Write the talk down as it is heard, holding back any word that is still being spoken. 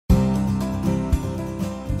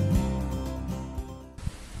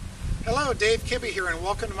Hello, Dave Kibbe here, and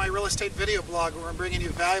welcome to my real estate video blog where I'm bringing you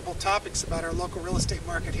valuable topics about our local real estate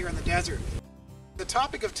market here in the desert. The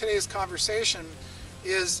topic of today's conversation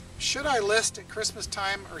is, should I list at Christmas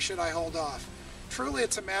time or should I hold off? Truly,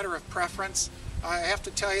 it's a matter of preference. I have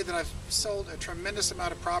to tell you that I've sold a tremendous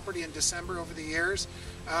amount of property in December over the years.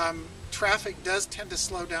 Traffic does tend to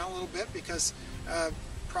slow down a little bit because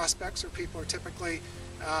prospects or people are typically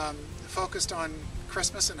focused on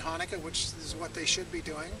Christmas and Hanukkah, which is what they should be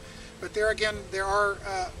doing. But there again, there are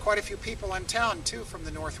quite a few people in town too, from the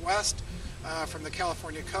Northwest, from the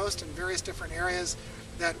California coast, and various different areas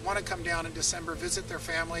that want to come down in December, visit their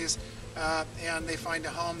families, and they find a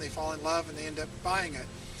home, they fall in love, and they end up buying it.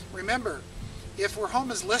 Remember, if our home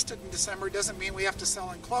is listed in December, it doesn't mean we have to sell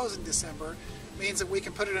and close in December. It means that we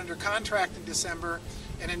can put it under contract in December,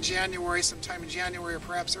 and in January, sometime in January or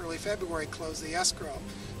perhaps early February, close the escrow.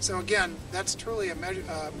 So again, that's truly a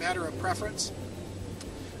matter of preference.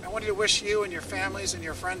 I wanted to wish you and your families and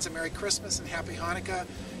your friends a Merry Christmas and Happy Hanukkah.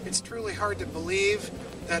 It's truly hard to believe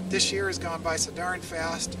that this year has gone by so darn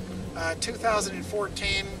fast.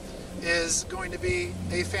 2014 is going to be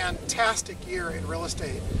a fantastic year in real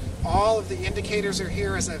estate. All of the indicators are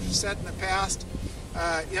here, as I've said in the past.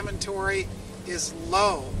 Inventory is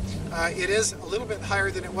low. It is a little bit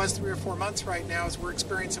higher than it was 3 or 4 months right now, as we're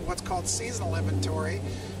experiencing what's called seasonal inventory.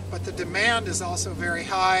 But the demand is also very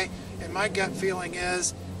high, and my gut feeling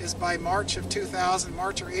is by March or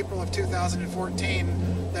April of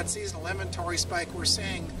 2014, that seasonal inventory spike we're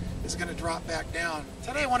seeing is going to drop back down.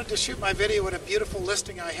 Today I wanted to shoot my video at a beautiful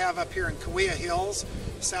listing I have up here in Cahuilla Hills,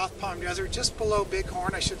 South Palm Desert, just below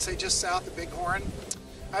Bighorn, I should say just south of Bighorn.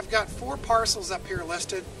 I've got 4 parcels up here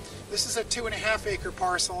listed. This is a 2.5 acre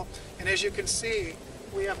parcel, and as you can see,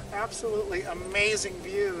 we have absolutely amazing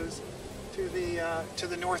views to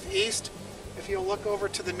the northeast. If you'll look over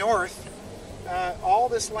to the north, all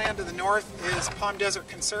this land to the north is Palm Desert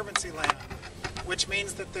Conservancy land, which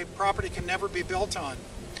means that the property can never be built on.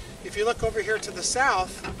 If you look over here to the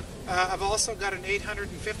south, I've also got an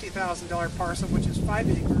 $850,000 parcel, which is 5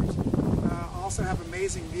 acres. Also have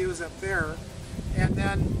amazing views up there. And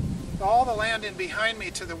then all the land in behind me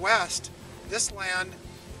to the west, this land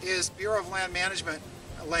is Bureau of Land Management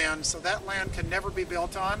land, so that land can never be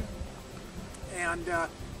built on, and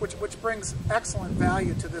which brings excellent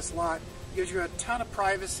value to this lot. Gives you a ton of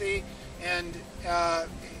privacy and the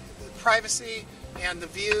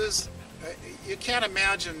views. You can't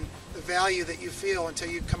imagine the value that you feel until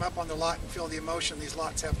you come up on the lot and feel the emotion these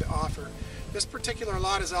lots have to offer. This particular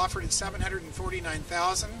lot is offered at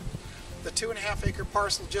 $749,000. The 2.5 acre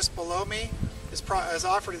parcel just below me is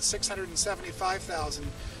offered at $675,000.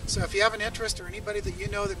 So if you have an interest, or anybody that you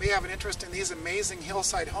know that may have an interest in these amazing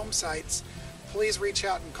hillside home sites, please reach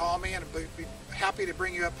out and call me, and I'd be happy to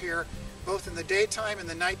bring you up here both in the daytime and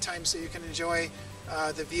the nighttime so you can enjoy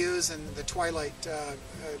the views and the twilight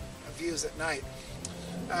views at night.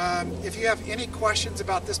 If you have any questions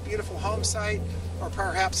about this beautiful home site, or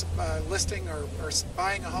perhaps listing or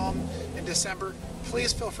buying a home in December,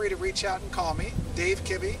 please feel free to reach out and call me, Dave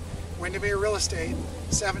Kibbe, Windermere Real Estate,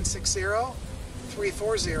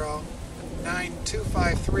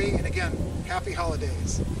 760-340-9253. And again, happy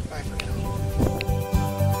holidays. Bye for now.